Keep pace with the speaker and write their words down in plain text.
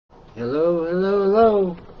Hello, hello,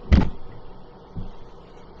 hello.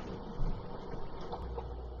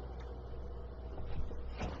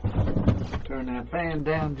 Turn that fan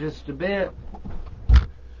down just a bit.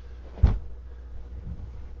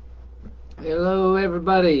 Hello,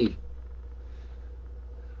 everybody.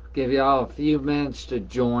 Give y'all a few minutes to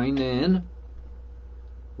join in.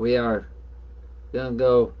 We are going to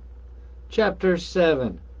go chapter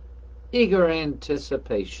 7, Eager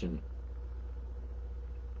Anticipation.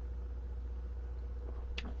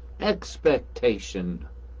 Expectation.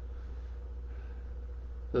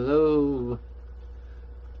 Hello.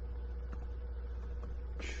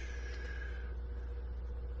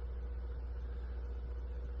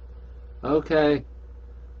 Okay.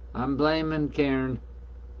 I'm blaming Karen.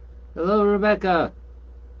 Hello, Rebecca.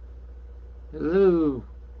 Hello.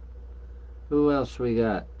 Who else we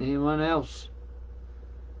got? Anyone else?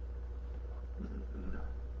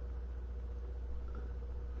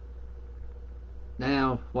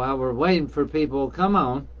 Now, while we're waiting for people, come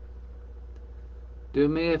on. Do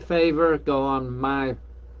me a favor, go on my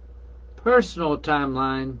personal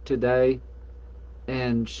timeline today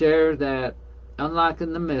and share that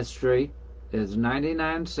Unlocking the Mystery is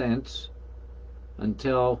 99 cents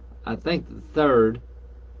until I think the 3rd,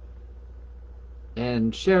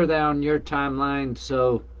 and share that on your timeline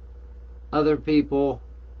so other people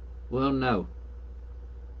will know.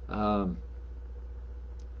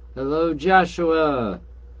 Hello, Joshua.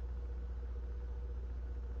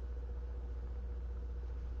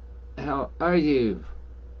 How are you?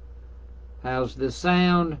 How's the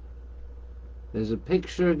sound? Is the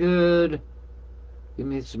picture good? Give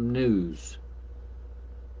me some news.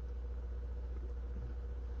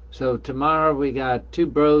 So tomorrow we got Two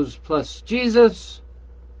Bros plus Jesus,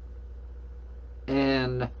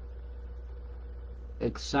 and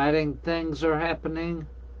exciting things are happening.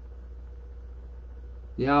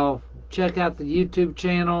 Y'all check out the YouTube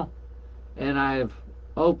channel, and I have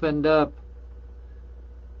opened up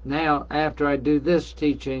now. After I do this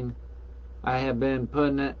teaching, I have been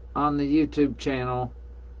putting it on the YouTube channel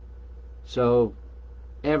so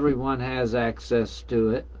everyone has access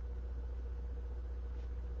to it.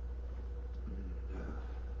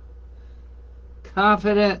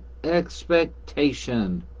 Confident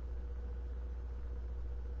expectation.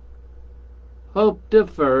 Hope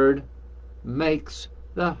deferred makes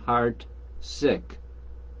the heart sick.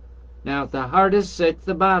 Now, if the heart is sick,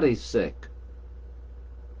 the body's sick.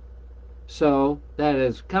 So, that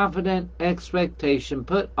is confident expectation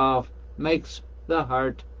put off makes the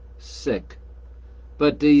heart sick.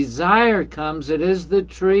 But desire comes, it is the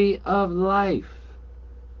tree of life.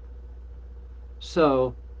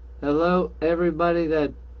 So, hello everybody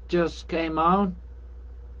that just came on.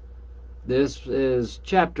 This is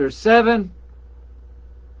chapter 7.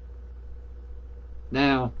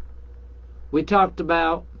 Now, we talked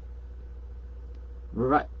about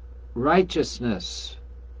righteousness.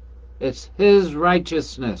 It's His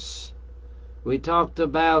righteousness. We talked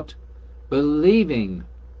about believing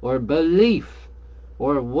or belief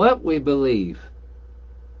or what we believe.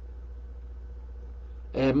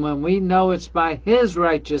 And when we know it's by His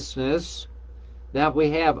righteousness that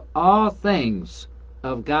we have all things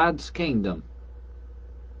of God's kingdom,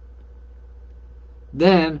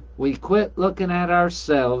 then we quit looking at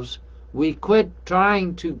ourselves. We quit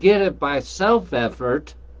trying to get it by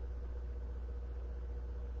self-effort,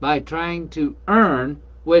 by trying to earn,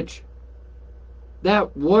 which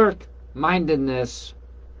that work-mindedness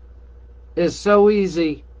is so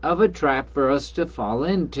easy of a trap for us to fall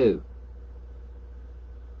into.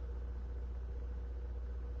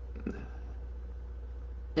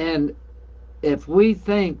 And if we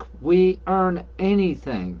think we earn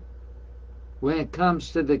anything when it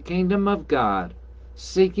comes to the kingdom of God,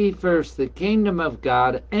 seek ye first the kingdom of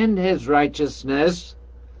God and His righteousness,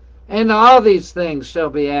 and all these things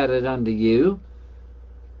shall be added unto you.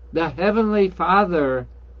 The Heavenly Father,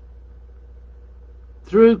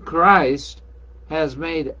 through Christ, has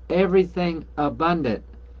made everything abundant.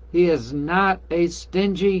 He is not a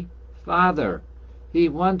stingy Father. He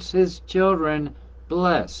wants His children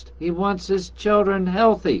blessed. He wants His children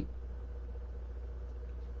healthy.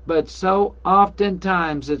 But so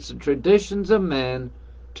oftentimes it's the traditions of men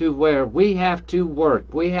to where we have to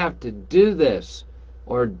work. We have to do this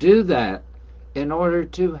or do that in order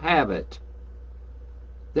to have it.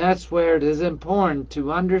 That's where it is important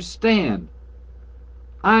to understand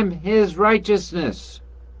I'm His righteousness,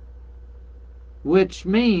 which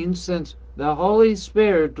means since the Holy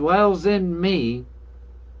Spirit dwells in me,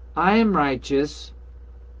 I am righteous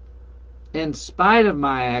in spite of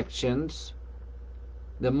my actions.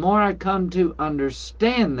 The more I come to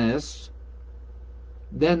understand this,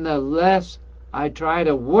 then the less I try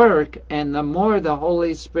to work, and the more the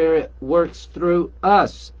Holy Spirit works through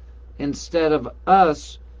us instead of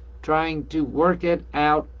us trying to work it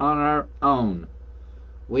out on our own.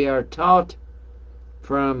 We are taught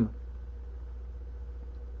from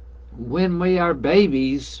when we are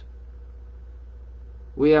babies,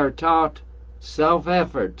 we are taught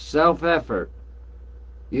self-effort, self-effort.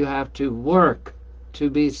 You have to work to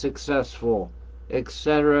be successful,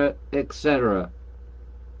 etc., etc.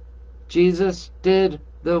 Jesus did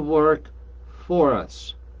the work for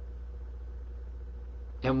us.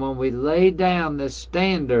 And when we lay down the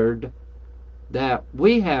standard that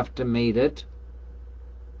we have to meet it,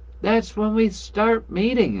 that's when we start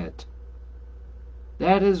meeting it.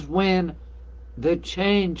 That is when the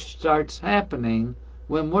change starts happening,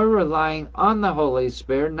 when we're relying on the Holy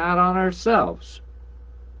Spirit, not on ourselves.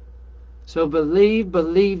 So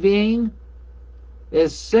believing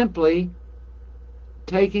is simply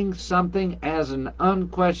taking something as an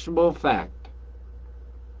unquestionable fact.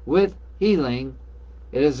 With healing,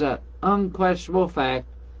 it is an unquestionable fact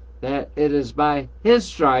that it is by His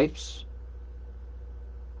stripes,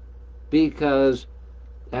 because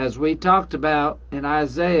as we talked about in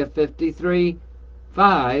Isaiah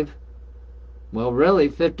 53:5, well, really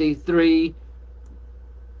 53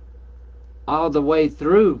 all the way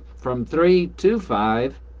through from 3 to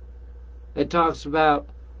 5, it talks about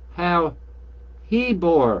how He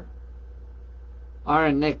bore our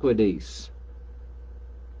iniquities,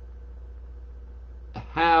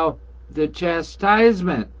 how the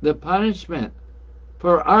chastisement, the punishment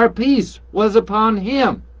for our peace was upon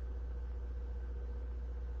Him.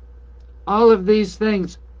 All of these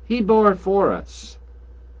things He bore for us.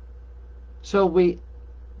 So we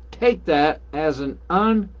take that as an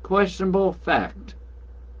unquestionable fact.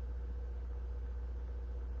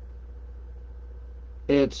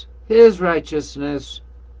 It's His righteousness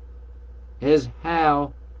is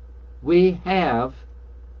how we have,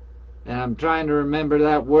 and I'm trying to remember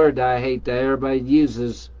that word that I hate that everybody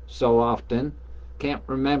uses so often. Can't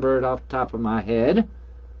remember it off the top of my head.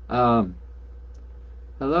 Hello,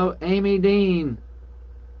 Amy Dean.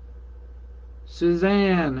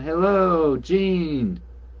 Suzanne, hello, Jean.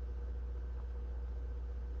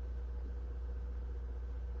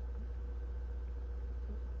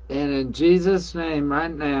 And in Jesus' name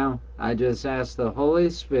right now, I just ask the Holy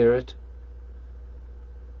Spirit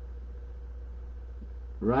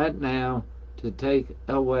right now to take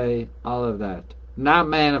away all of that. Not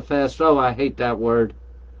manifest. Oh, I hate that word.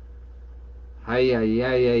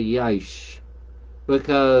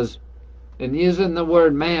 Because in using the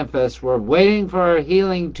word manifest, we're waiting for our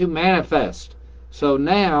healing to manifest. So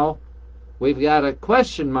now we've got a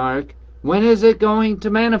question mark. When is it going to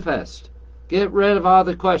manifest? Get rid of all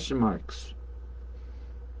the question marks.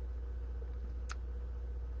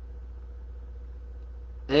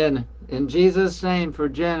 And in Jesus' name for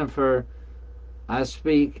Jennifer, I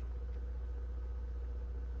speak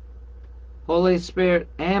Holy Spirit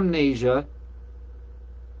amnesia,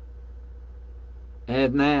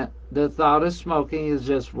 and that the thought of smoking is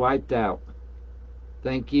just wiped out.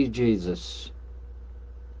 Thank you, Jesus.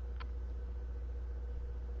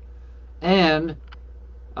 And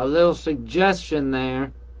a little suggestion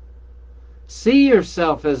there. See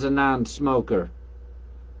yourself as a non-smoker.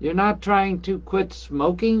 You're not trying to quit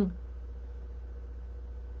smoking.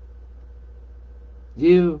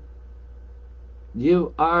 You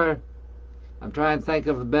are, I'm trying to think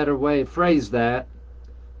of a better way to phrase that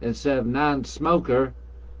instead of non-smoker.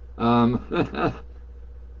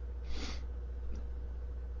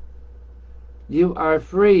 You are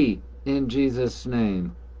free in Jesus'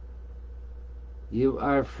 name. You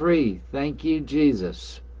are free. Thank you,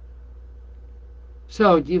 Jesus.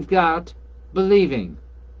 So you've got believing.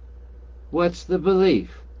 What's the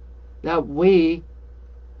belief? That we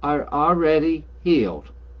are already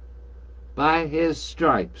healed by His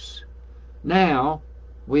stripes. Now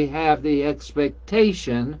we have the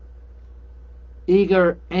expectation,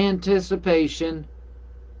 eager anticipation,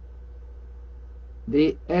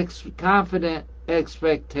 the confident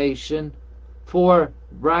expectation for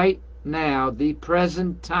right now, the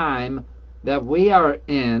present time that we are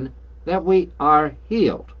in, that we are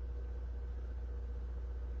healed.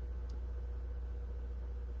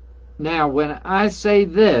 Now, when I say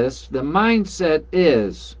this, the mindset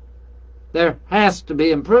is there has to be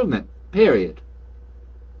improvement, period.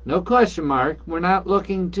 No question mark. We're not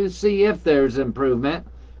looking to see if there's improvement.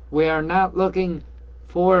 We are not looking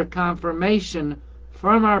for confirmation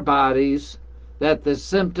from our bodies that the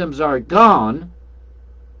symptoms are gone.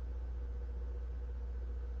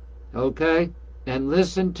 Okay? and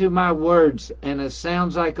listen to my words, and it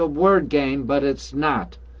sounds like a word game, but it's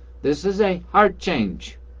not. This is a heart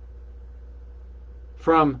change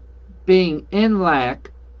from being in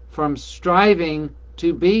lack, from striving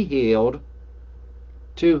to be healed,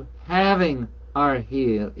 to having our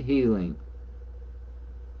healing.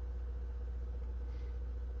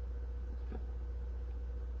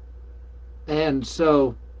 And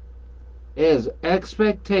so is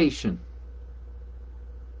expectation.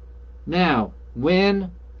 Now,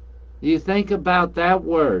 when you think about that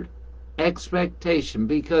word, expectation,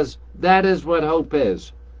 because that is what hope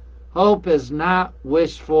is. Hope is not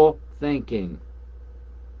wishful thinking.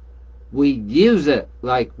 We use it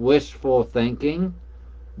like wishful thinking.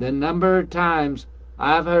 The number of times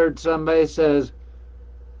I've heard somebody says,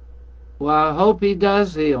 well, I hope he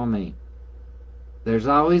does heal me. There's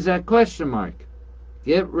always that question mark.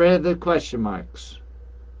 Get rid of the question marks.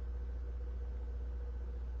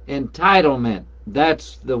 Entitlement,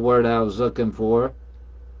 that's the word I was looking for,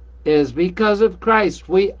 is because of Christ.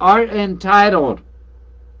 We are entitled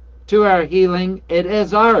to our healing. It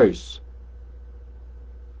is ours.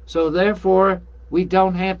 So therefore, we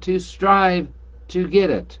don't have to strive to get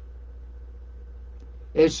it.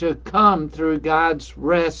 It should come through God's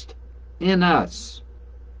rest in us.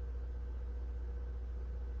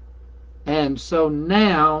 And so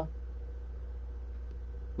now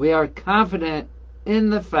we are confident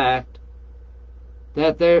in the fact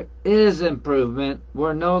that there is improvement.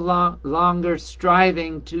 We're no longer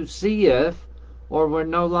striving to see if, or we're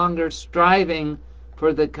no longer striving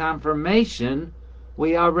for the confirmation.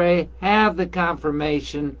 We already have the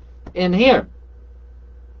confirmation in here.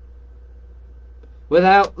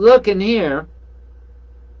 Without looking here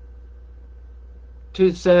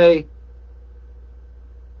to say,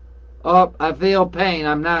 oh, I feel pain,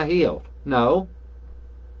 I'm not healed. No.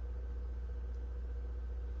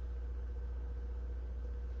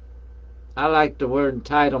 I like the word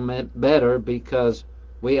entitlement better because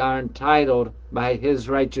we are entitled by His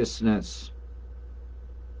righteousness.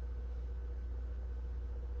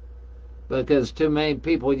 Because too many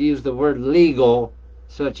people use the word legal,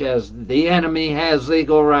 such as the enemy has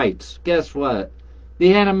legal rights. Guess what?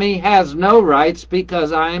 The enemy has no rights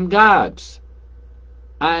because I am God's.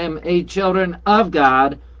 I am a children of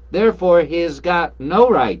God, therefore he has got no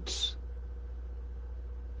rights.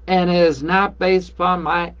 And it is not based upon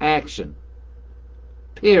my action.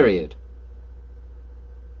 Period.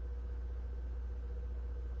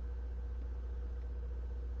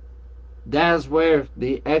 That's where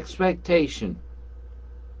the expectation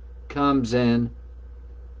comes in.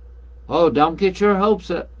 Oh, don't get your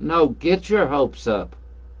hopes up. No, get your hopes up.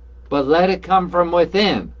 But let it come from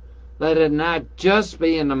within. Let it not just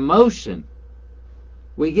be an emotion.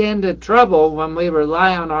 We get into trouble when we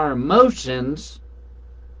rely on our emotions.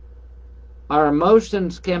 Our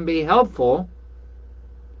emotions can be helpful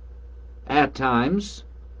at times,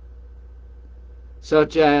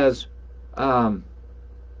 such as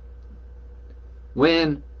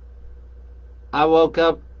when I woke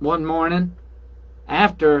up one morning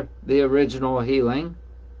after the original healing.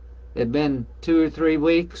 It'd been 2 or 3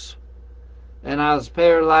 weeks, and I was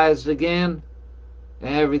paralyzed again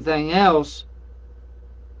and everything else.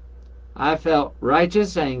 I felt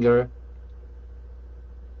righteous anger,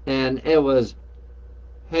 and it was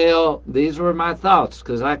hell. These were my thoughts,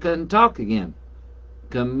 because I couldn't talk again,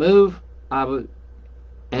 couldn't move. And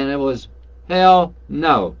it was hell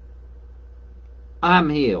no, I'm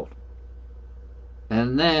healed.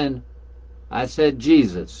 And then I said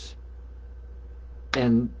Jesus,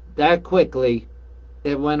 and that quickly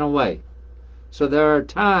it went away. So there are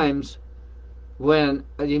times when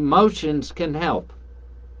emotions can help.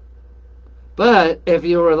 But if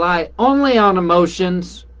you rely only on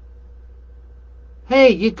emotions, hey,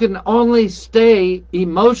 you can only stay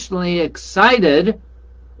emotionally excited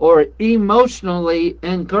or emotionally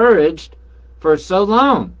encouraged for so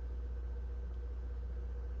long.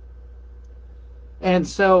 And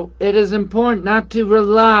so it is important not to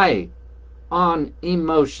rely on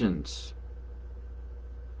emotions.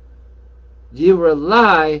 You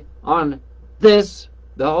rely on this,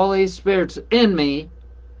 the Holy Spirit's in me,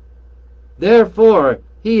 therefore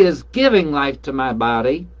He is giving life to my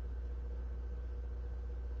body.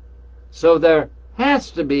 So there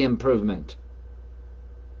has to be improvement,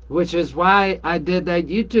 which is why I did that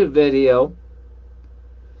YouTube video,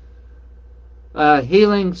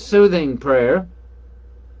 Healing Soothing Prayer,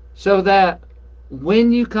 so that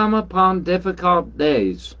when you come upon difficult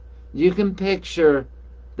days, you can picture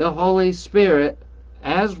the Holy Spirit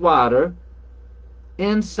as water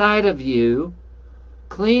inside of you,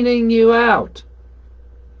 cleaning you out.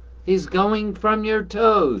 He's going from your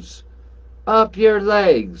toes up your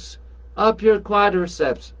legs, up your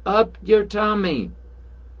quadriceps, up your tummy.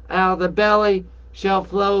 Out of the belly shall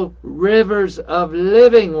flow rivers of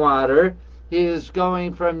living water. He is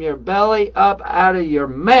going from your belly up out of your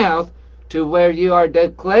mouth to where you are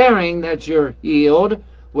declaring that you're healed,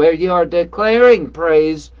 where you are declaring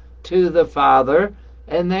praise to the Father,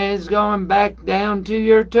 and then it's going back down to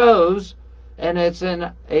your toes, and it's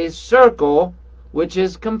in a circle, which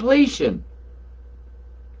is completion.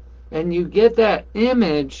 And you get that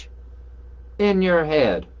image in your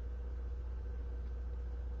head.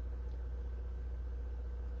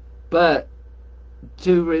 But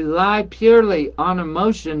to rely purely on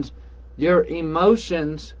emotions, your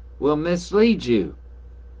emotions will mislead you.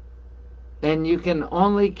 And you can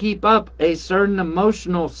only keep up a certain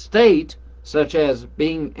emotional state, such as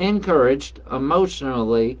being encouraged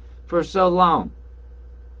emotionally, for so long.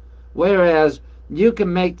 Whereas you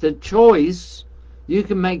can make the choice, you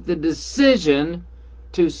can make the decision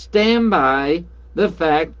to stand by the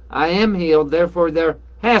fact, I am healed, therefore there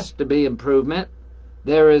has to be improvement.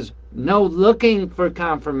 There is no looking for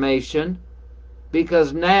confirmation,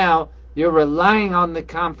 because now you're relying on the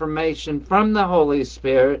confirmation from the Holy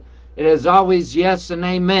Spirit. It is always yes and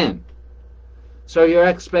amen. So your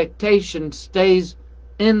expectation stays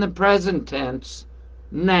in the present tense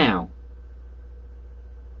now.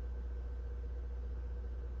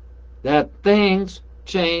 That things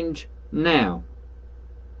change now.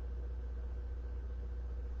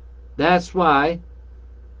 That's why,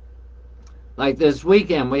 like this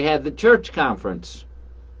weekend, we had the church conference.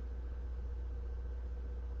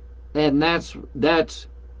 And that's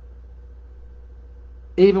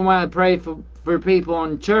even when I pray for people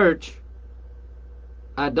in church,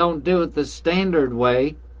 I don't do it the standard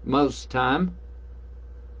way most time.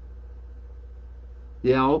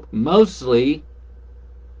 You know, mostly,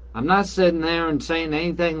 I'm not sitting there and saying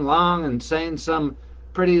anything long and saying some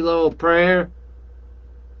pretty little prayer.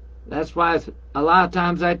 That's why a lot of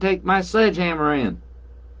times I take my sledgehammer in.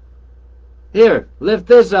 Here, lift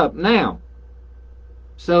this up now,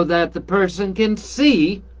 so that the person can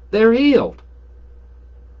see they're healed.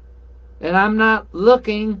 And I'm not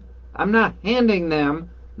handing them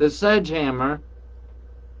the sledgehammer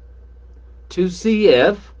to see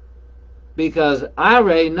if, because I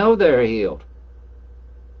already know they're healed.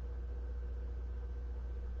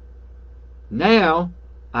 Now,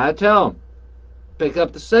 I tell them, pick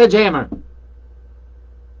up the sledgehammer.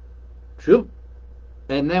 Shoop.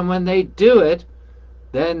 And then when they do it,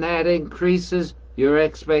 then that increases your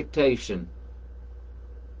expectation.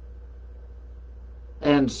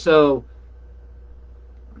 And so,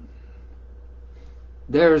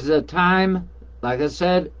 there's a time, like I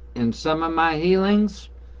said, in some of my healings,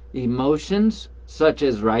 emotions such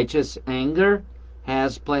as righteous anger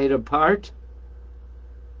has played a part.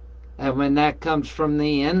 And when that comes from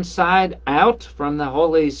the inside out, from the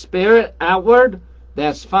Holy Spirit outward,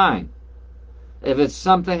 that's fine. If it's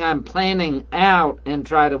something I'm planning out and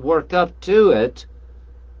try to work up to it,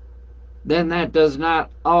 then that does not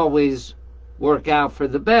always work out for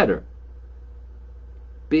the better.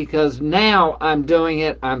 Because now I'm doing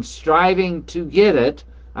it, I'm striving to get it,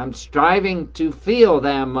 I'm striving to feel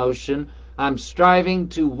that emotion, I'm striving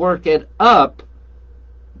to work it up.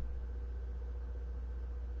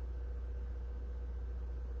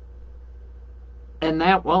 And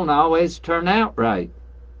that won't always turn out right.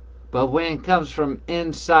 But when it comes from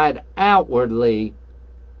inside outwardly,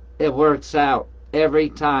 it works out every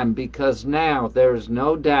time, because now there's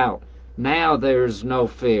no doubt. Now there's no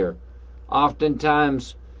fear.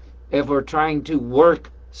 Oftentimes, if we're trying to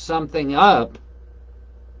work something up,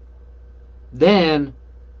 then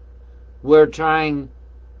we're trying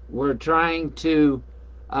to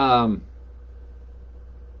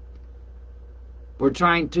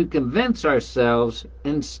convince ourselves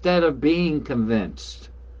instead of being convinced.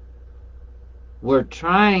 We're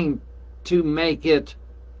trying to make it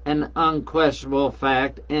an unquestionable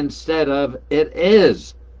fact instead of it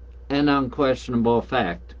is an unquestionable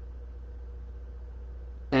fact.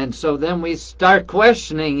 And so then we start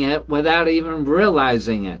questioning it without even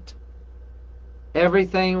realizing it.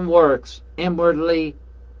 Everything works inwardly,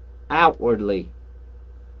 outwardly,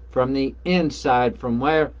 from the inside, from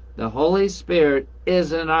where the Holy Spirit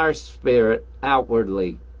is in our spirit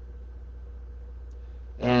outwardly.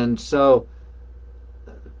 And so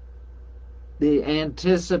the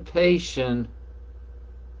anticipation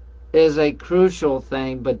is a crucial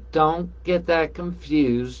thing, but don't get that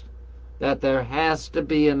confused that there has to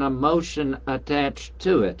be an emotion attached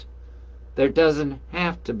to it. There doesn't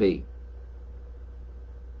have to be.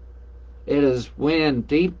 It is when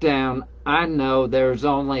deep down I know there's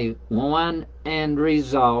only one end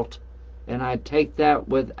result, And I take that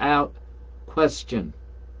without question.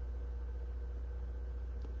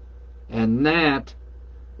 And that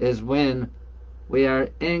is when we are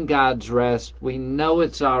in God's rest. We know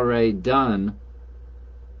it's already done.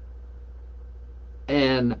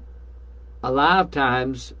 And a lot of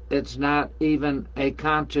times it's not even a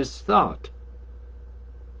conscious thought,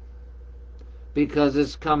 because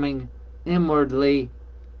it's coming inwardly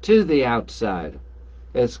to the outside.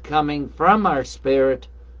 It's coming from our spirit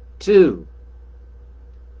to.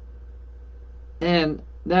 And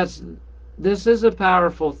this is a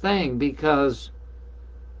powerful thing, because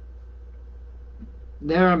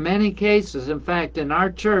there are many cases. In fact, in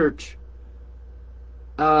our church,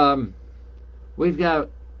 we've got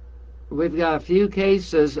a few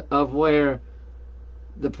cases of where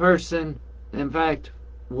the person, in fact,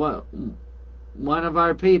 one of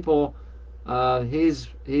our people, he's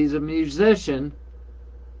a musician.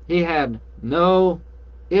 He had no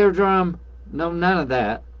eardrum, none of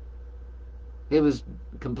that. He was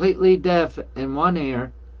completely deaf in one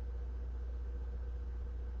ear.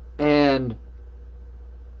 And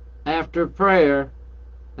after prayer,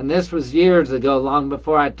 and this was years ago, long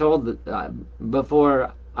before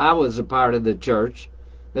before I was a part of the church.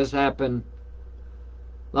 This happened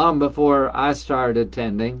long before I started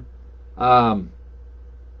attending. But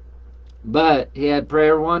he had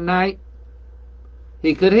prayer one night.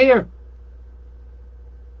 He could hear.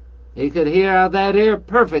 He could hear out of that ear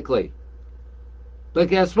perfectly. But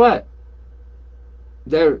guess what?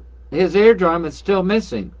 His eardrum is still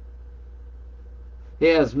missing. He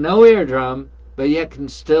has no eardrum, but yet can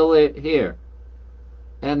still hear.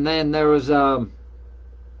 And then there was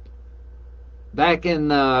back in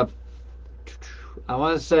I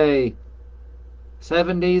want to say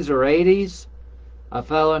 70s or 80s, a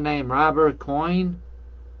fellow named Robert Coyne,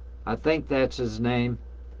 I think that's his name.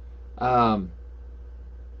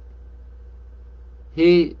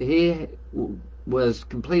 He was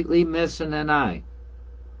completely missing an eye,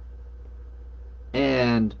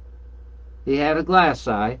 and he had a glass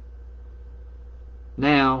eye.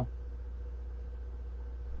 Now,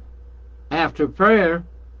 after prayer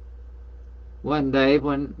one day,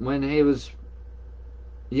 when he was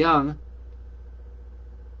young,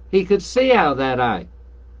 he could see out of that eye,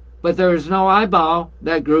 but there was no eyeball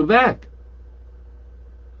that grew back.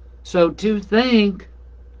 So to think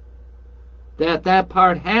that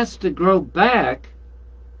part has to grow back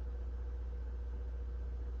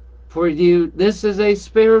for you, this is a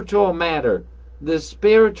spiritual matter. The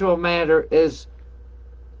spiritual matter is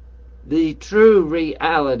the true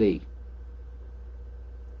reality.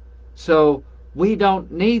 So we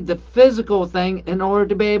don't need the physical thing in order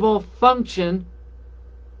to be able to function.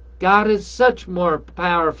 God is such more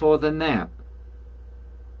powerful than that.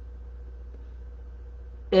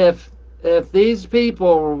 If these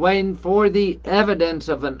people were waiting for the evidence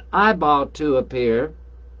of an eyeball to appear,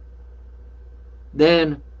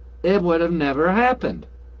 then it would have never happened.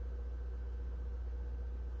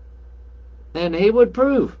 And he would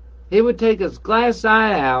prove. He would take his glass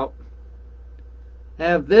eye out,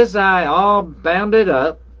 have this eye all bounded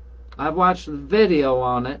up. I've watched the video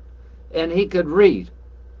on it, and he could read.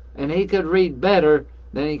 And he could read better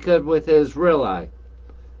than he could with his real eye.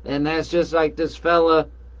 And that's just like this fella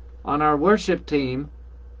on our worship team.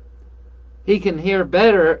 He can hear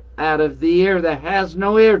better out of the ear that has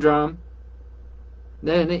no eardrum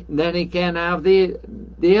than he can out of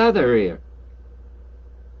the other ear.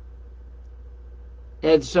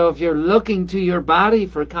 And so if you're looking to your body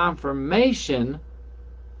for confirmation,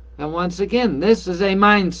 and once again, this is a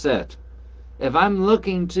mindset. If I'm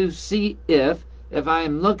looking to see if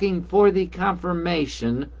I'm looking for the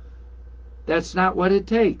confirmation, that's not what it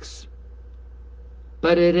takes.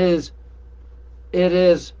 But it is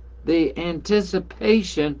the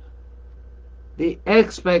anticipation, the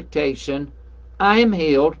expectation, I'm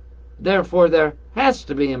healed, therefore there has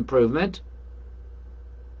to be improvement,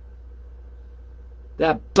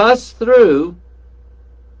 that busts through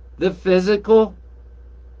the physical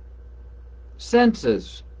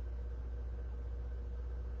senses.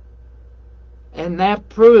 And that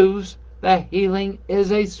proves that healing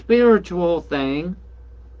is a spiritual thing.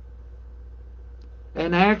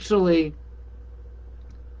 And actually,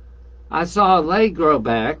 I saw a leg grow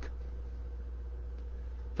back.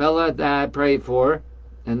 Fella that I prayed for,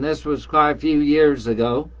 and this was quite a few years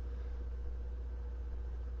ago.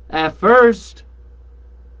 At first,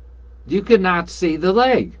 you could not see the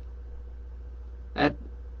leg.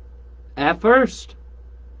 At first.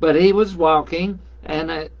 But he was walking, and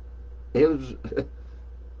it was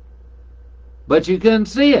but you couldn't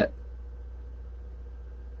see it.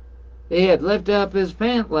 He had lifted up his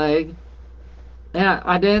pant leg, And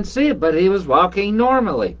I didn't see it, but he was walking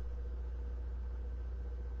normally.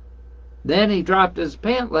 Then he dropped his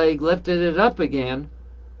pant leg, lifted it up again,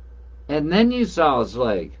 and then you saw his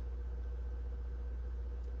leg.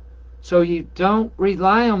 So you don't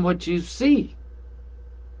rely on what you see.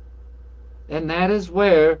 And that is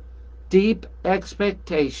where deep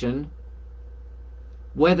expectation,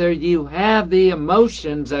 whether you have the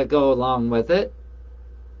emotions that go along with it,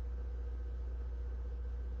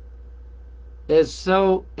 is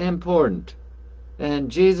so important. In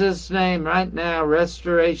Jesus' name, right now,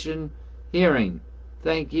 restoration, hearing.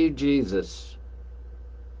 Thank you, Jesus.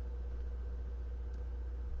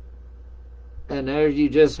 And there you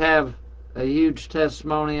just have a huge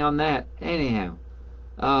testimony on that. Anyhow,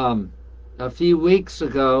 a few weeks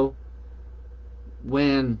ago,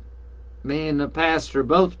 when me and the pastor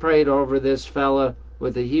both prayed over this fella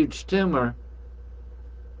with a huge tumor,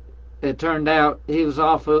 it turned out he was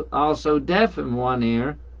also deaf in one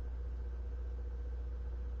ear.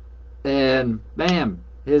 And bam,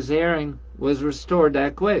 his hearing was restored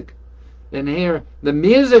that quick. And here, the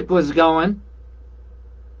music was going.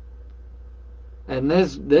 And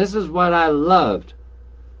this is what I loved.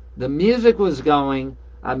 The music was going.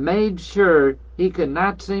 I made sure he could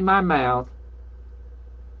not see my mouth.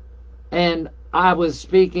 And I was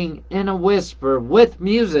speaking in a whisper with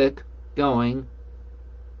music going.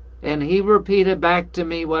 And he repeated back to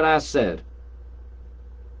me what I said.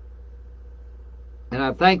 And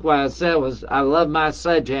I think what I said was, I love my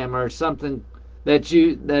sledgehammer, or something that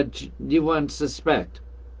you wouldn't suspect.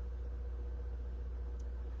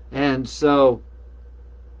 And so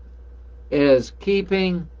it is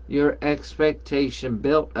keeping your expectation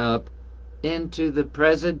built up into the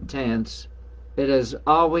present tense. It is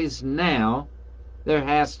always now. There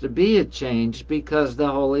has to be a change because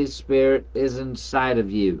the Holy Spirit is inside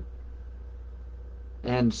of you.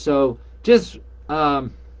 And so just I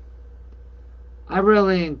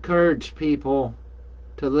really encourage people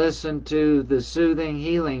to listen to the soothing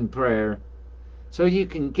healing prayer so you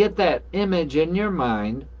can get that image in your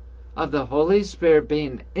mind of the Holy Spirit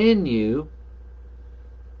being in you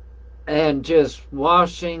and just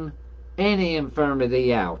washing any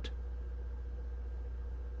infirmity out.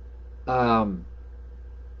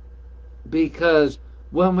 Because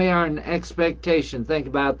when we are in expectation, think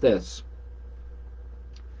about this.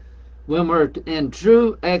 When we're in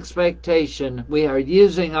true expectation, we are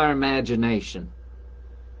using our imagination.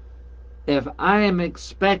 If I am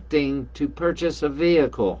expecting to purchase a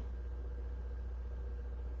vehicle,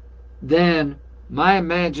 then my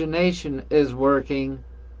imagination is working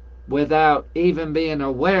without even being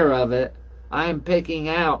aware of it. I'm picking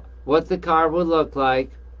out what the car will look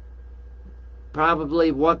like,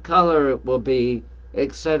 probably what color it will be,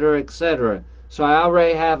 etc., etc. So I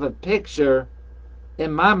already have a picture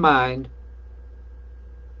in my mind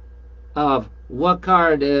of what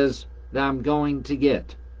car it is that I'm going to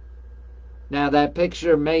get. Now that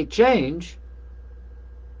picture may change,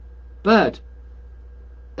 but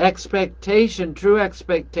expectation, true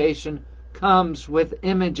expectation, comes with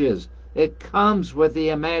images. It comes with the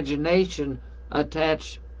imagination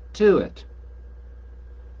attached to it.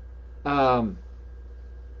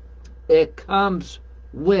 It comes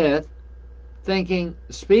with thinking,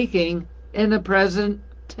 speaking in the present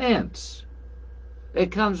tense.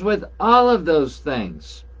 It comes with all of those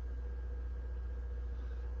things.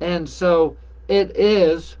 And so it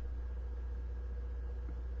is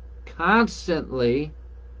constantly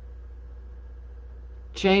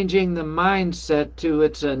changing the mindset to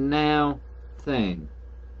it's a now thing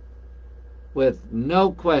with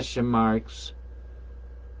no question marks,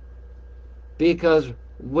 because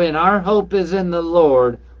when our hope is in the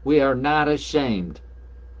Lord, we are not ashamed.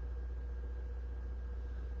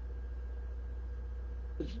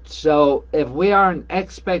 So if we are in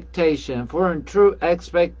expectation, if we're in true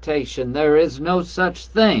expectation, there is no such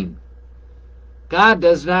thing. God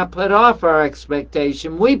does not put off our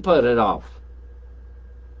expectation, we put it off.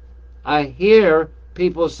 I hear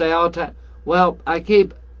people say all the time, well, I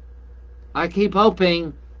keep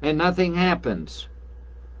hoping and nothing happens.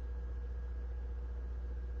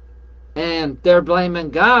 And they're blaming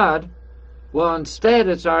God. Well, instead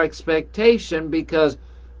it's our expectation, because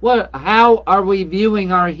how are we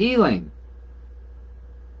viewing our healing?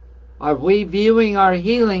 Are we viewing our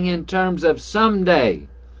healing in terms of someday?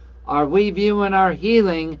 Are we viewing our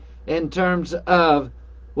healing in terms of,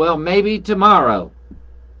 well, maybe tomorrow?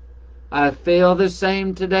 I feel the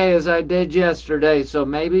same today as I did yesterday, so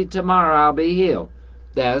maybe tomorrow I'll be healed.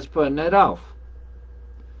 That's putting it off.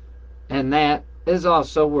 And that is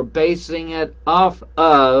also, we're basing it off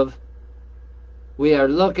of, we are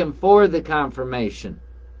looking for the confirmation.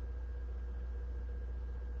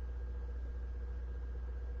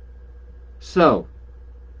 So,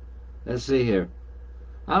 let's see here.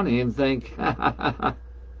 I don't even think, have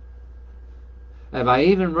I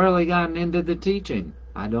even really gotten into the teaching?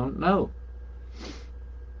 I don't know.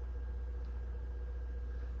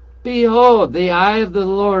 Behold, the eye of the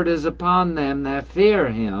Lord is upon them that fear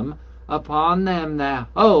him, upon them that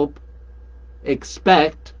hope,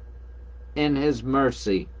 expect in his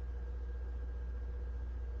mercy.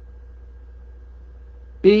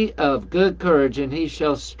 Be of good courage, and he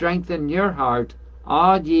shall strengthen your heart,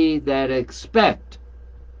 all ye that expect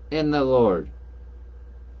in the Lord.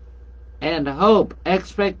 And hope,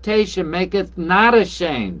 expectation, maketh not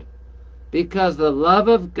ashamed, because the love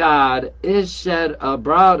of God is shed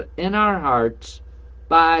abroad in our hearts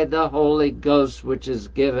by the Holy Ghost, which is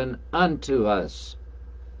given unto us.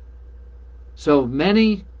 So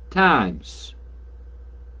many times,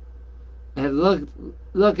 and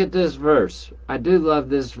look at this verse. I do love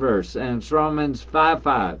this verse, and it's Romans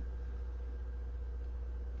 5:5.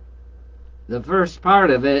 The first part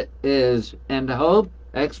of it is, and hope,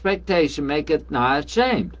 expectation maketh not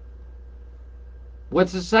ashamed.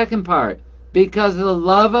 What's the second part? Because the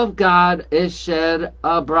love of God is shed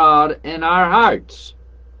abroad in our hearts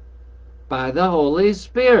by the Holy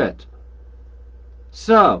Spirit.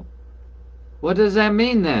 So, what does that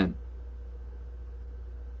mean then?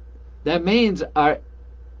 That means our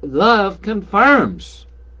love confirms.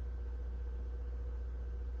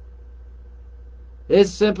 It's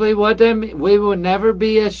simply what that means. We will never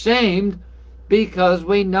be ashamed because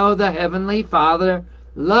we know the Heavenly Father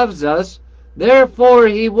loves us. Therefore,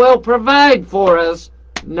 he will provide for us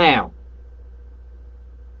now.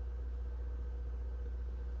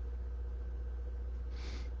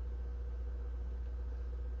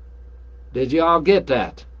 Did you all get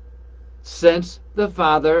that? Since the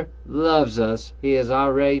Father loves us, he has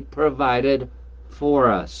already provided for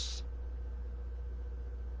us.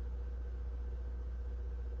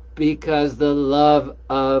 Because the love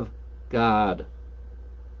of God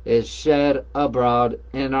is shed abroad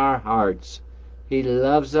in our hearts. He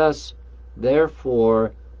loves us,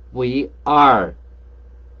 therefore we are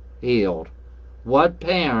healed. What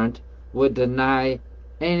parent would deny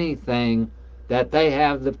anything that they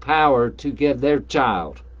have the power to give their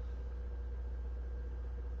child?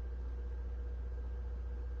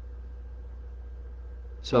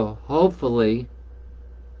 So hopefully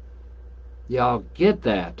y'all get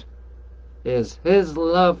that. Is his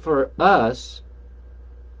love for us,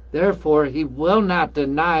 therefore he will not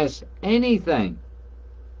deny us anything.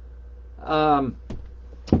 Can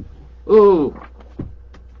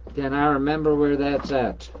I remember where that's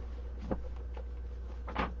at?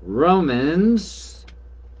 Romans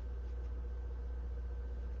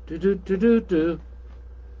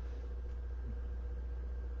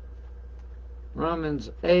Romans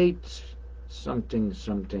 8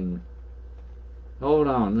 something. Hold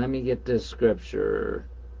on, let me get this scripture.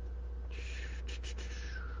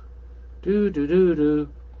 Here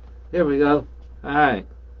we go. All right.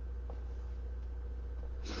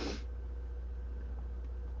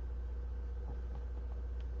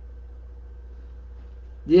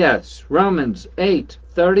 Yes, Romans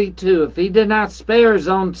 8:32. If he did not spare his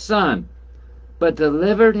own son, but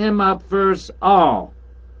delivered him up for us all,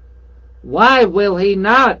 why will he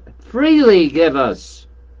not freely give us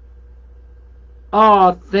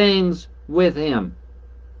all things with him?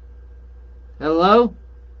 Hello?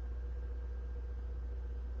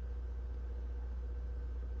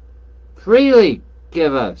 Freely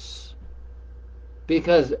give us.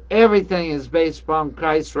 Because everything is based upon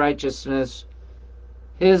Christ's righteousness,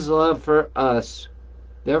 his love for us.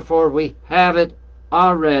 Therefore we have it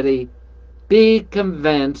already. Be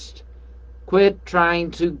convinced. Quit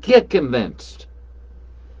trying to get convinced.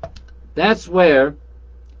 That's where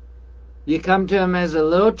you come to him as a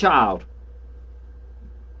little child.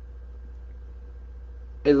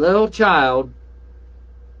 A little child,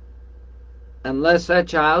 unless that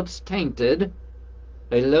child's tainted,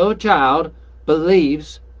 a little child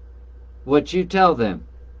believes what you tell them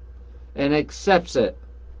and accepts it.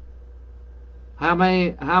 How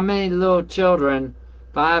many little children,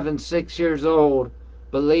 5 and 6 years old,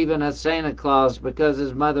 believe in a Santa Claus because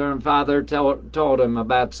his mother and father told him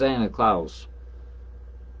about Santa Claus?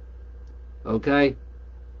 Okay?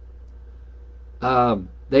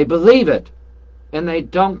 They believe it, and they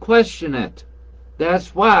don't question it.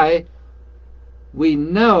 That's why we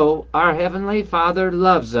know our Heavenly Father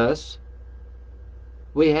loves us.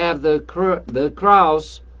 We have the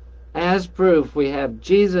cross as proof. We have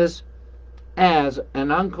Jesus as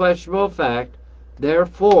an unquestionable fact.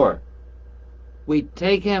 Therefore, we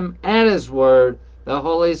take him at his word. The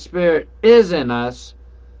Holy Spirit is in us.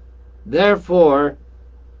 Therefore,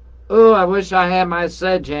 Oh, I wish I had my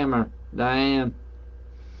sledgehammer, Diane.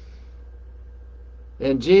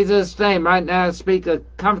 In Jesus' name, right now, I speak a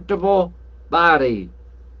comfortable body,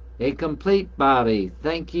 a complete body.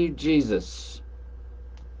 Thank you, Jesus.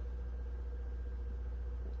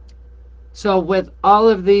 So with all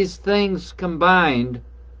of these things combined,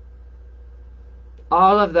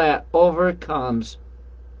 all of that overcomes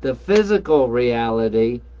the physical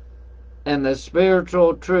reality, and the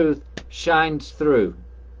spiritual truth shines through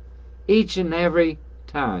each and every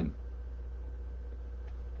time.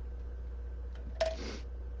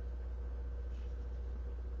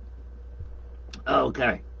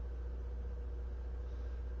 Okay.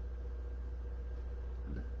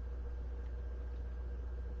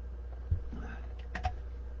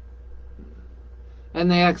 And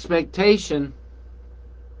the expectation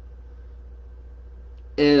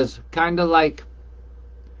is kind of like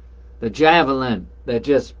the javelin that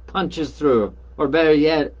just punches through, or better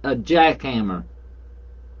yet, a jackhammer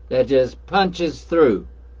that just punches through.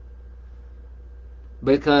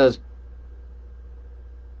 Because,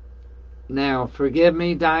 now forgive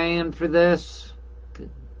me, Diane, for this,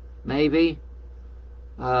 maybe.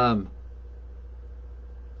 I'm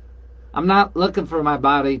not looking for my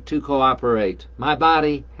body to cooperate. My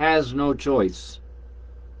body has no choice.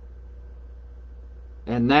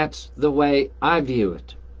 And that's the way I view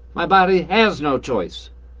it. My body has no choice.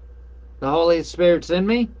 The Holy Spirit's in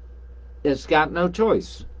me. It's got no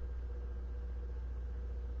choice.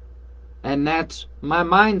 And that's my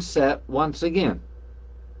mindset once again.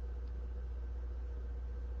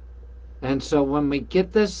 And so when we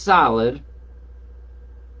get this solid,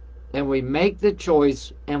 and we make the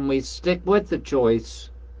choice, and we stick with the choice,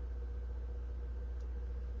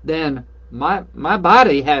 then my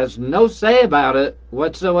body has no say about it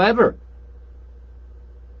whatsoever.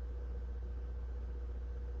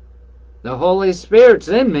 The Holy Spirit's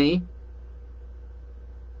in me.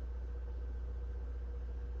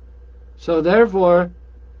 So therefore,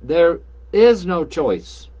 there is no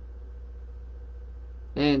choice.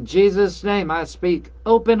 In Jesus' name, I speak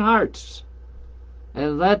open hearts,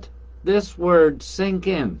 and let this word sink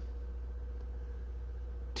in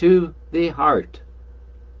to the heart.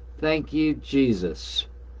 Thank you, Jesus.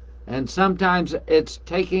 And sometimes it's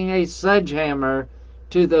taking a sledgehammer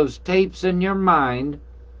to those tapes in your mind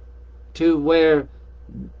to where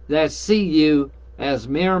that see you as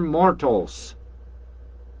mere mortals.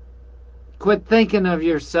 Quit thinking of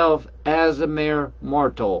yourself as a mere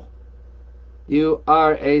mortal. You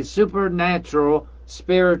are a supernatural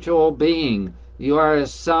spiritual being. You are a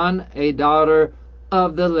son, a daughter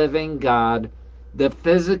of the living God. The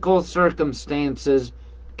physical circumstances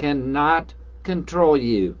cannot control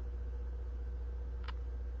you.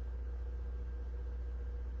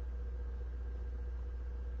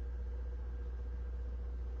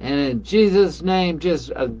 And in Jesus' name, just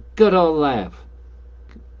a good old laugh.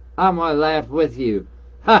 I'm going to laugh with you.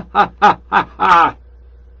 Ha ha ha ha ha.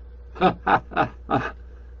 Ha ha ha ha.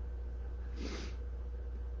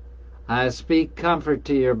 I speak comfort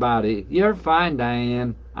to your body. You're fine,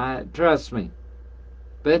 Diane. Trust me.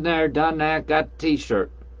 Been there, done that, got the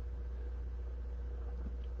t-shirt.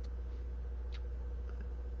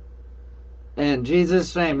 In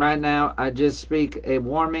Jesus' name, right now, I just speak a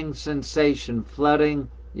warming sensation flooding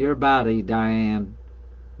your body, Diane.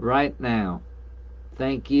 Right now.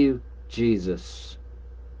 Thank you, Jesus.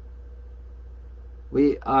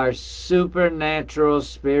 We are supernatural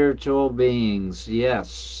spiritual beings,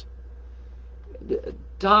 yes.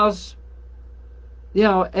 Does,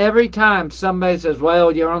 every time somebody says,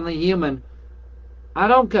 well, you're only human, I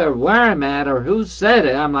don't care where I'm at or who said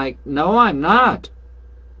it. I'm like, no, I'm not.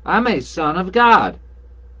 I'm a son of God.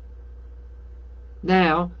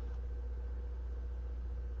 Now,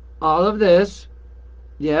 all of this,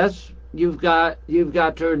 yes, you've got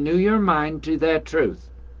to renew your mind to that truth.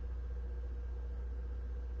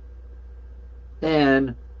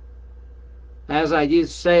 And as I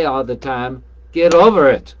used to say all the time, get over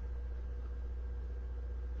it.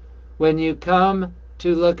 When you come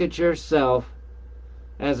to look at yourself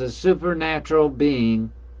as a supernatural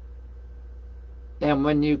being, and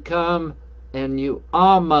when you come and you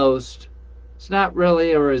almost, it's not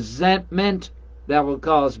really a resentment that will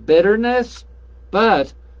cause bitterness,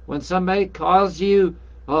 but when somebody calls you,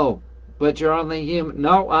 oh, but you're only human.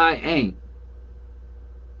 No, I ain't.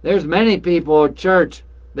 There's many people at church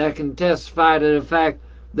that can testify to the fact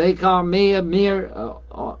they call me a mere,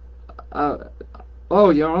 oh,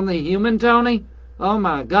 you're only human, Tony? Oh,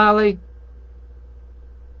 my golly.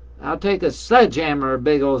 I'll take a sledgehammer, a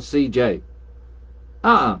big old CJ.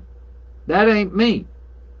 That ain't me.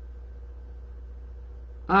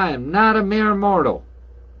 I am not a mere mortal.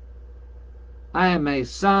 I am a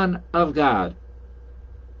son of God.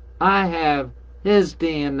 I have His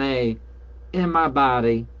DNA in my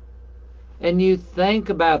body. And you think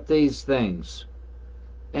about these things.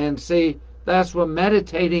 And see, that's what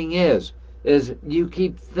meditating is you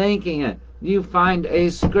keep thinking it. You find a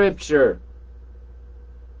scripture.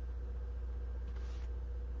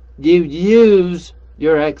 You use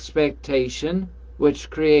your expectation, which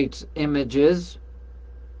creates images,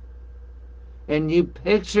 and you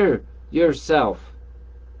picture yourself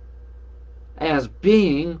as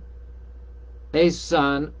being a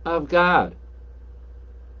son of God.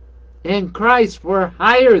 In Christ, we're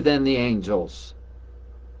higher than the angels.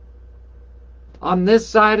 On this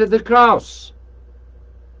side of the cross,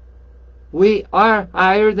 we are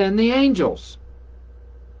higher than the angels.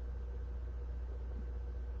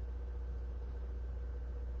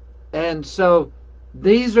 And so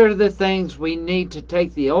these are the things we need to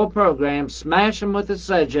take the old program, smash them with a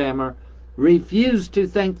sledgehammer, refuse to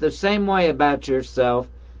think the same way about yourself,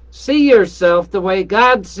 see yourself the way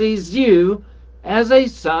God sees you, as a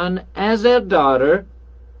son, as a daughter,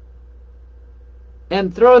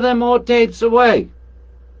 and throw them old tapes away.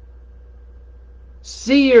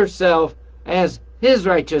 See yourself as His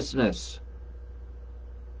righteousness.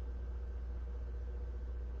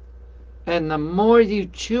 And the more you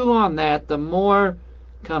chew on that, the more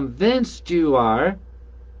convinced you are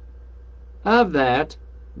of that,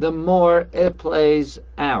 the more it plays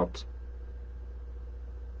out.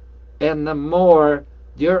 And the more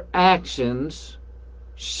your actions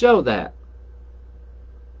show that.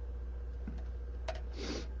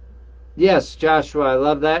 Yes, Joshua, I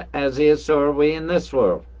love that. As He is, so are we in this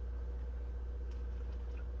world.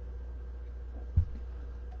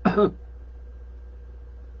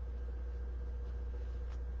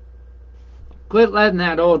 Quit letting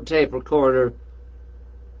that old tape recorder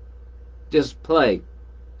just play.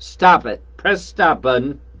 Stop it. Press stop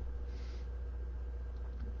button.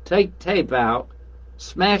 Take tape out.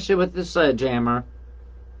 Smash it with the sledgehammer.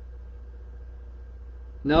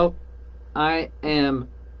 Nope. I am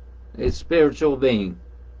a spiritual being.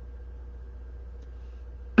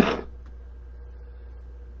 All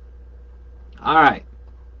right.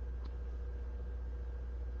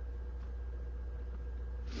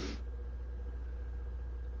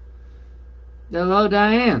 Hello,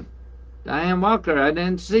 Diane. Diane Walker, I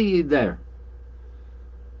didn't see you there.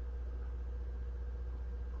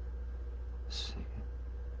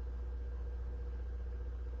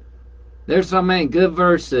 There's so many good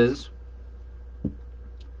verses.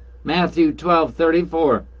 Matthew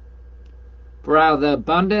 12:34. For out of the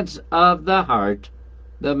abundance of the heart,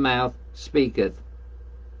 the mouth speaketh.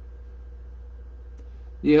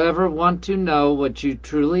 You ever want to know what you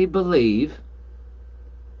truly believe?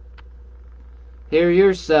 Hear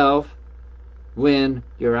yourself when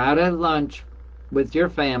you're out at lunch with your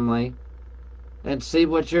family and see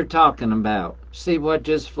what you're talking about. See what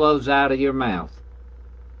just flows out of your mouth.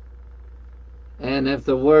 And if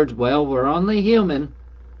the words, well, we're only human,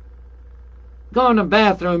 go in the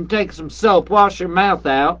bathroom, take some soap, wash your mouth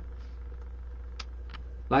out,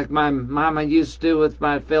 like my mama used to do with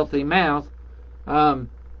my filthy mouth.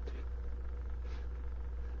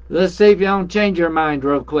 Let's see if you don't change your mind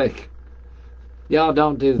real quick. Y'all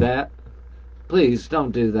don't do that. Please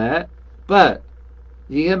don't do that. But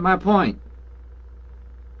you get my point.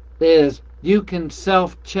 Is you can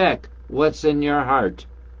self-check what's in your heart.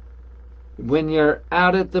 When you're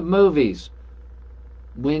out at the movies,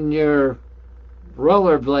 when you're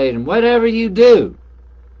rollerblading, whatever you do,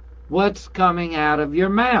 what's coming out of your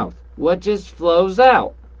mouth? What just flows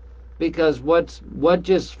out? Because what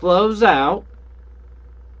just flows out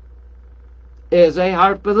is a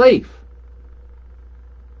heart belief.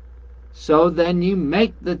 So then you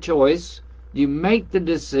make the choice, you make the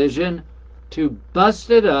decision to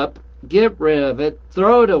bust it up, get rid of it,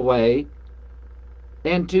 throw it away,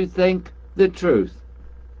 and to think the truth.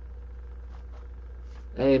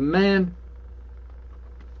 Amen.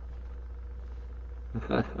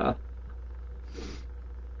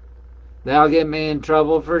 That'll get me in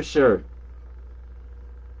trouble for sure.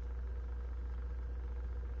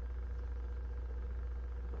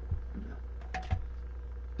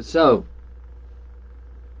 So,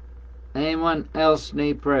 anyone else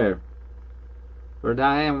need prayer? For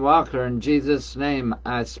Diane Walker, in Jesus' name,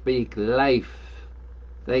 I speak life.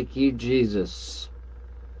 Thank you, Jesus.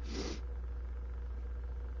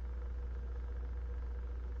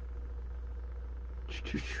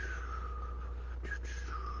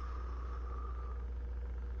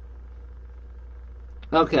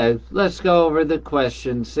 Okay, let's go over the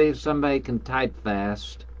question, see if somebody can type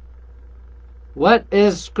fast. What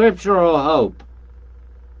is scriptural hope?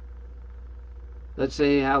 Let's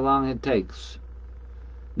see how long it takes.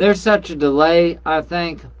 There's such a delay, I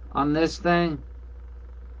think, on this thing,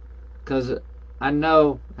 because I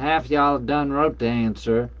know half y'all done wrote the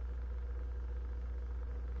answer.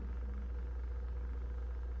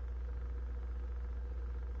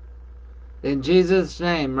 In Jesus'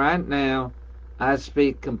 name, right now, I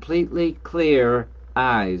speak completely clear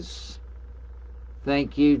eyes.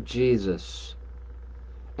 Thank you, Jesus.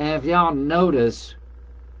 And if y'all notice,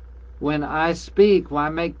 when I speak, when I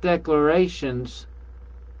make declarations,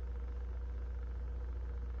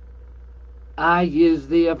 I use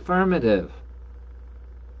the affirmative.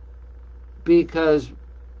 Because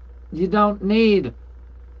you don't need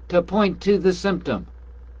to point to the symptom.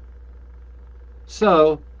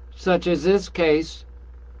 So, such as this case,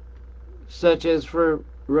 such as for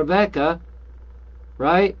Rebecca,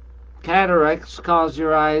 right? Cataracts cause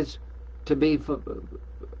your eyes to be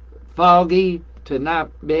foggy, to not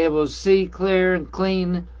be able to see clear and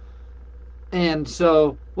clean. And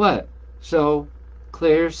so, what? So,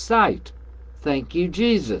 clear sight. Thank you,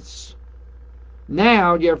 Jesus.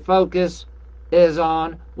 Now your focus is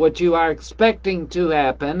on what you are expecting to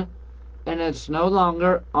happen, and it's no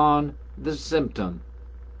longer on the symptom.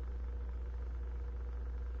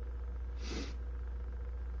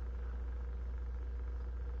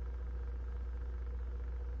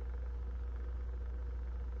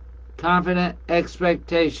 Confident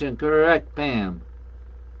expectation. Correct, Pam.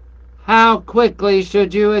 How quickly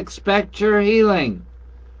should you expect your healing?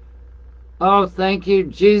 Oh, thank you,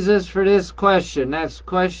 Jesus, for this question. That's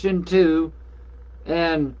question 2.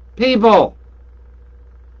 And people,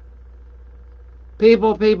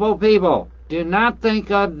 do not think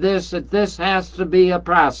of this, that this has to be a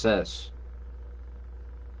process.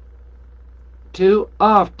 Too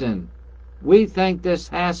often, we think this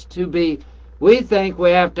has to be, we think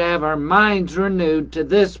we have to have our minds renewed to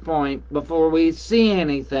this point before we see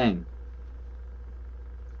anything.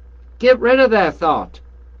 Get rid of that thought.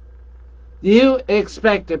 You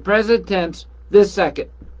expect a present tense this second.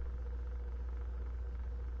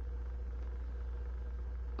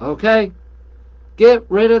 Okay? Get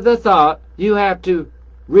rid of the thought you have to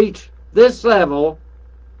reach this level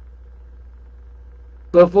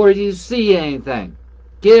before you see anything.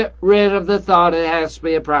 Get rid of the thought it has to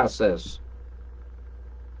be a process.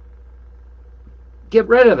 Get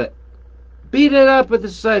rid of it. Beat it up with a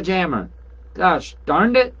sledgehammer. Gosh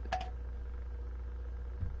darned it.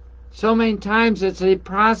 So many times it's a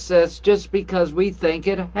process just because we think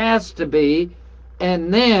it has to be.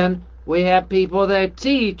 And then we have people that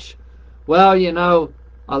teach, well, you know,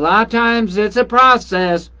 a lot of times it's a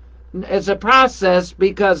process. It's a process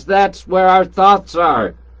because that's where our thoughts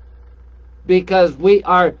are. Because we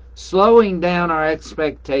are slowing down our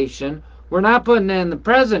expectation. We're not putting it in the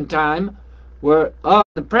present time. We're up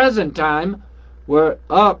in the present time. We're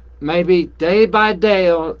up maybe day by day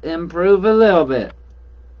will improve a little bit.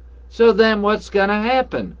 So then what's going to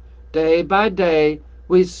happen? Day by day,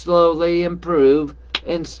 we slowly improve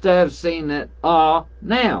instead of seeing it all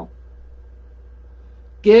now.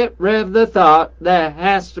 Get rid of the thought that it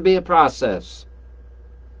has to be a process.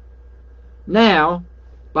 Now,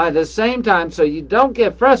 by the same time, so you don't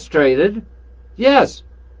get frustrated, yes,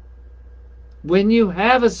 when you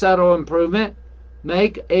have a subtle improvement,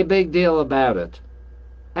 make a big deal about it.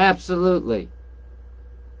 Absolutely.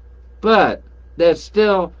 But that's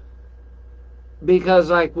still, because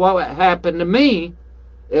like what happened to me,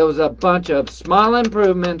 it was a bunch of small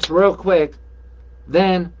improvements real quick,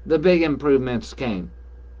 then the big improvements came.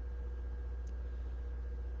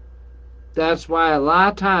 That's why a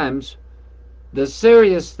lot of times the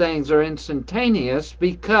serious things are instantaneous,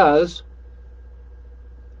 because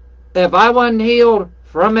if I wasn't healed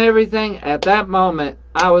from everything at that moment,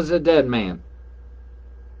 I was a dead man.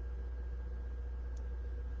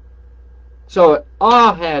 So it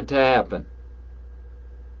all had to happen.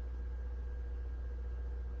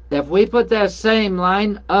 If we put that same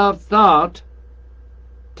line of thought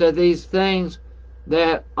to these things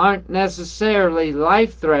that aren't necessarily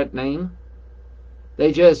life-threatening,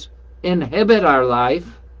 they just inhibit our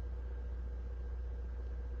life,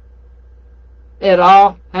 it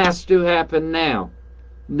all has to happen now.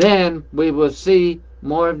 Then we will see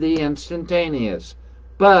more of the instantaneous.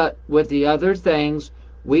 But with the other things,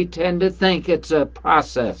 we tend to think it's a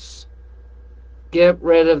process. Get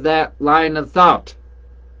rid of that line of thought.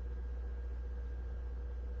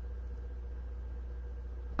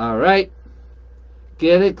 All right.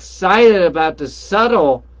 Get excited about the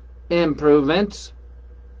subtle improvements.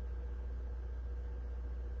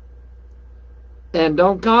 And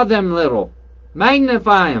don't call them little.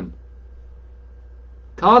 Magnify them.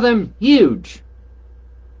 Call them huge.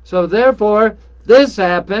 So therefore, this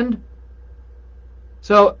happened.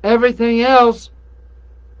 So everything else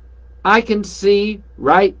I can see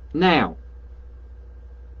right now.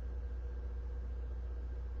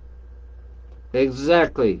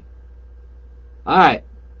 Exactly. Alright.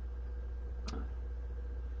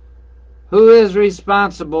 Who is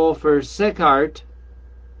responsible for sick heart,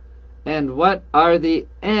 and what are the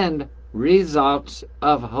end results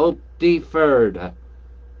of hope deferred?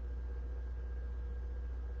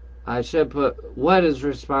 I should put, what is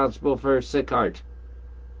responsible for sick heart?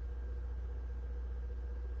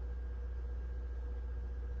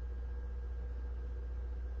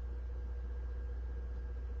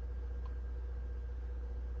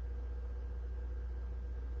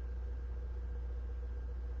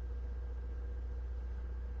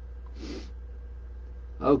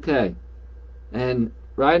 Okay. And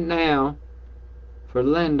right now, for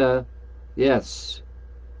Linda, yes.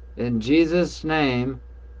 In Jesus' name,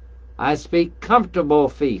 I speak comfortable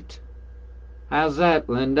feet. How's that,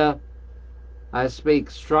 Linda? I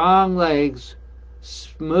speak strong legs,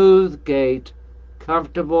 smooth gait,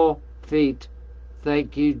 comfortable feet.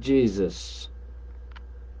 Thank you, Jesus.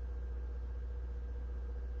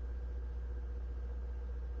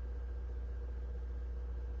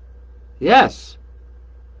 Yes.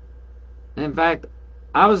 In fact,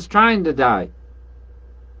 I was trying to die.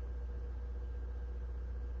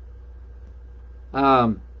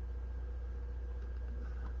 Who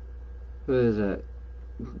is that?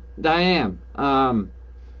 Diane.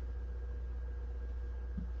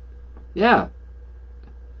 Yeah.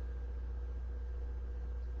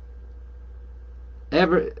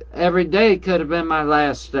 Every day could have been my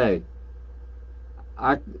last day.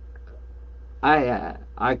 I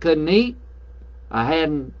I couldn't eat. I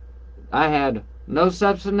had no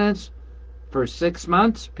substance for 6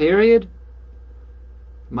 months. Period.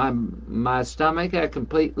 My stomach had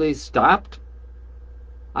completely stopped.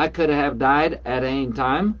 I could have died at any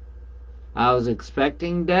time. I was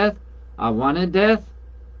expecting death. I wanted death.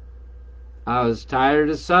 I was tired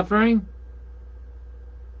of suffering.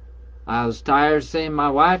 I was tired of seeing my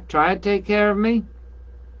wife try to take care of me.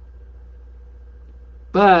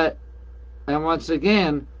 But, and once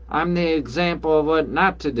again, I'm the example of what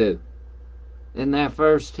not to do in that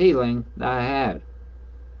first healing that I had.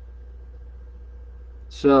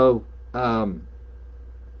 So,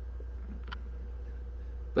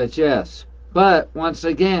 but yes. But, once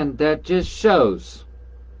again, that just shows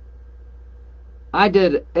I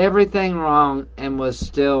did everything wrong and was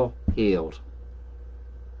still healed.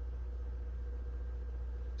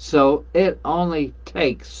 So it only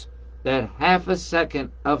takes that half a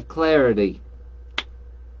second of clarity.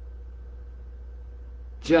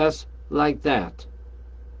 Just like that.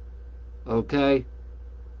 Okay?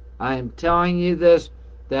 I am telling you this.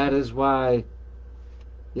 That is why,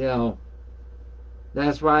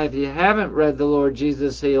 that's why if you haven't read The Lord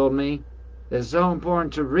Jesus Healed Me, it's so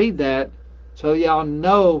important to read that so y'all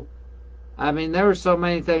know. I mean, there were so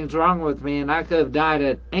many things wrong with me, and I could have died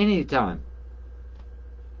at any time.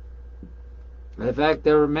 In fact,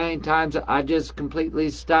 there were many times I just completely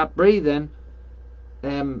stopped breathing,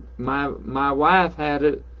 and my wife had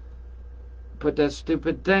to put that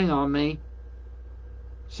stupid thing on me.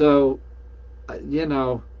 So, I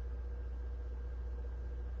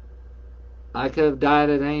could have died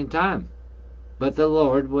at any time, but the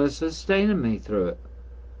Lord was sustaining me through it.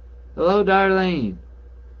 Hello, Darlene.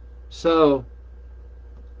 So,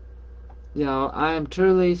 I am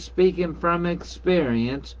truly speaking from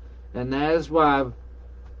experience, and that is why,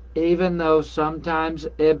 even though sometimes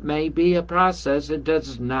it may be a process, it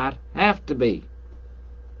does not have to be.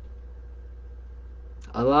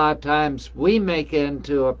 A lot of times we make it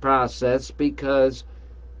into a process because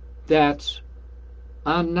that's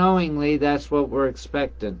unknowingly that's what we're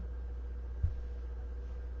expecting.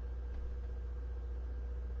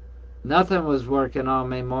 Nothing was working on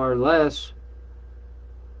me, more or less.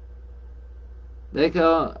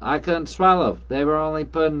 I couldn't swallow. They were only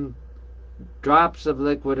putting drops of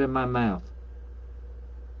liquid in my mouth.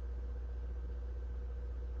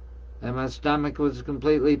 And my stomach was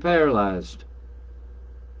completely paralyzed.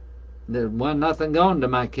 There wasn't nothing going to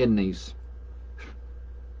my kidneys.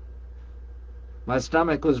 My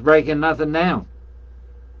stomach was breaking nothing down.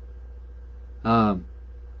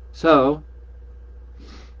 So,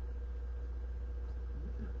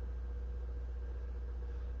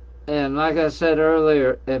 and like I said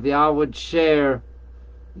earlier, if y'all would share,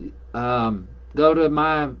 go to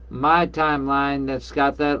my timeline that's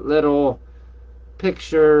got that little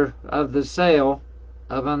picture of the sale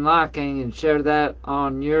of unlocking and share that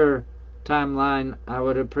on your timeline, I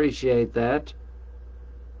would appreciate that.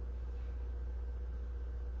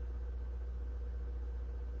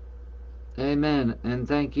 Amen. And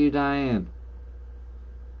thank you, Diane.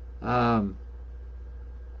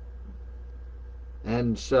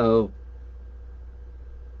 And so,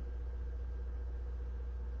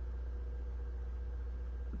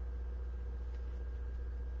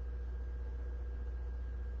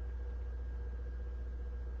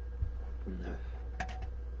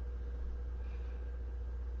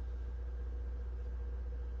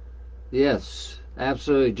 yes,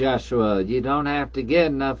 absolutely, Joshua. You don't have to get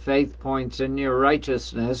enough faith points in your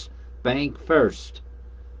righteousness bank first.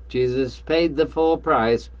 Jesus paid the full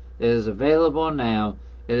price. It is available now.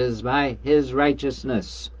 It is by his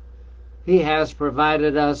righteousness. He has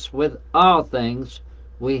provided us with all things.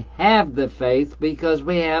 We have the faith because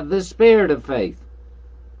we have the spirit of faith.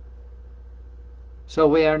 So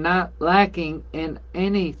we are not lacking in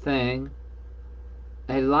anything.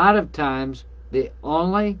 A lot of times, the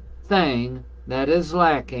only thing that is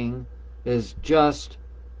lacking is just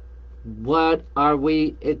what are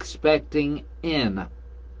we expecting in?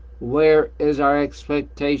 Where is our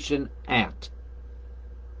expectation at?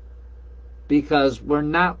 Because we're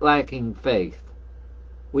not lacking faith.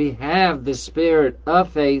 We have the spirit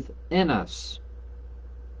of faith in us.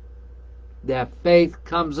 That faith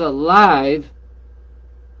comes alive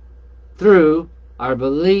through our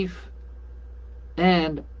belief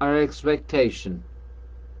and our expectation.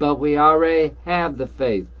 But we already have the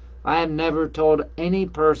faith. I have never told any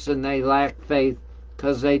person they lack faith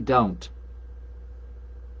because they don't.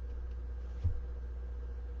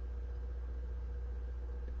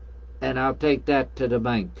 And I'll take that to the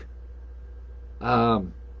bank.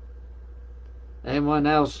 Anyone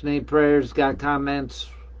else need prayers, got comments,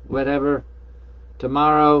 whatever?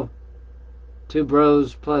 Tomorrow, Two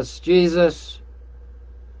Bros plus Jesus.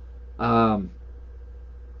 And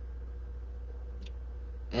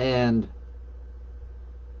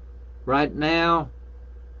right now,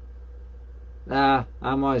 I'm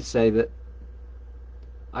going to save it.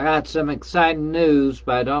 I got some exciting news,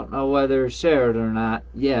 but I don't know whether to share it or not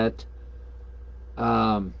yet.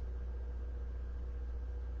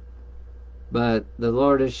 But the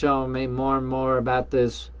Lord is showing me more and more about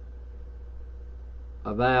this,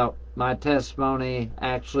 about my testimony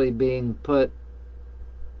actually being put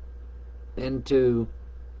into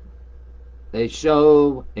a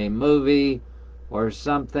show, a movie, or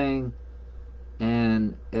something,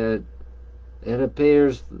 and it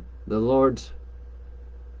appears the Lord's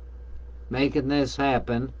making this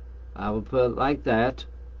happen. I will put it like that.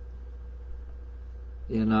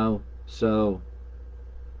 So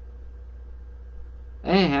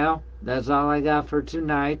anyhow, that's all I got for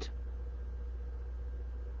tonight.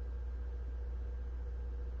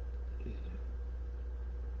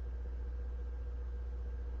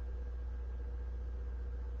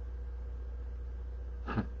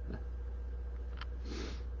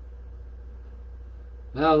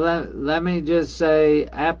 Well, let me just say,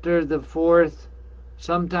 after the 4th,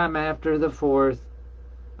 sometime after the 4th,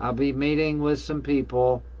 I'll be meeting with some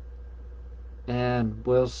people, and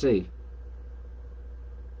we'll see.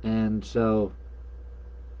 And so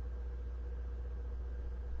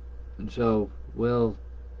we'll,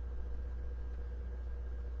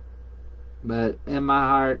 but in my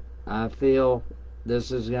heart, I feel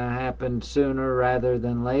this is going to happen sooner rather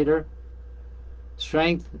than later.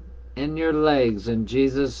 Strength in your legs in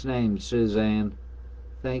Jesus' name, Suzanne.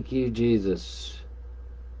 Thank you, Jesus.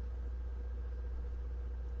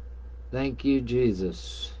 Thank you,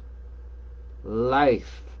 Jesus.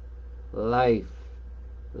 Life, life,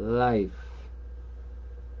 life.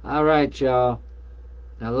 All right, y'all.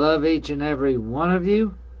 I love each and every one of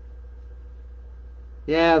you.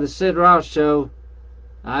 Yeah, the Sid Ross Show.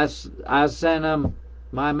 I sent him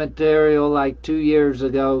my material like 2 years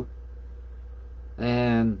ago.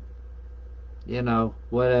 And,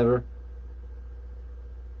 whatever.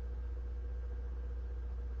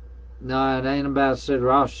 No, it ain't about Sid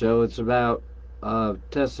Ross Show. It's about a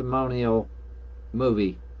testimonial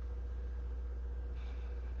movie.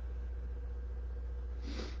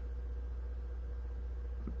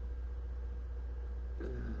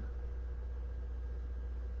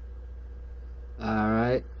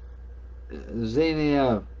 Alright.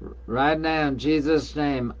 Xenia, right now in Jesus'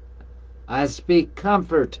 name, I speak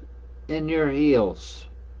comfort in your heels.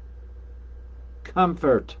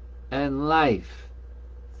 Comfort and life.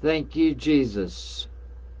 Thank you, Jesus.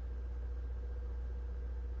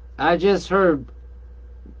 I just heard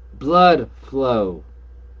blood flow,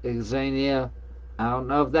 Xenia. I don't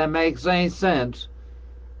know if that makes any sense,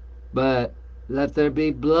 but let there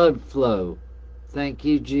be blood flow. Thank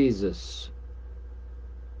you, Jesus.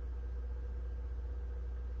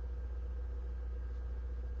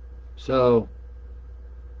 So,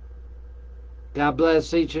 God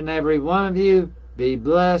bless each and every one of you. Be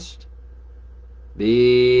blessed,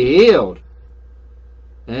 be healed,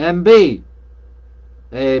 and be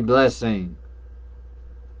a blessing.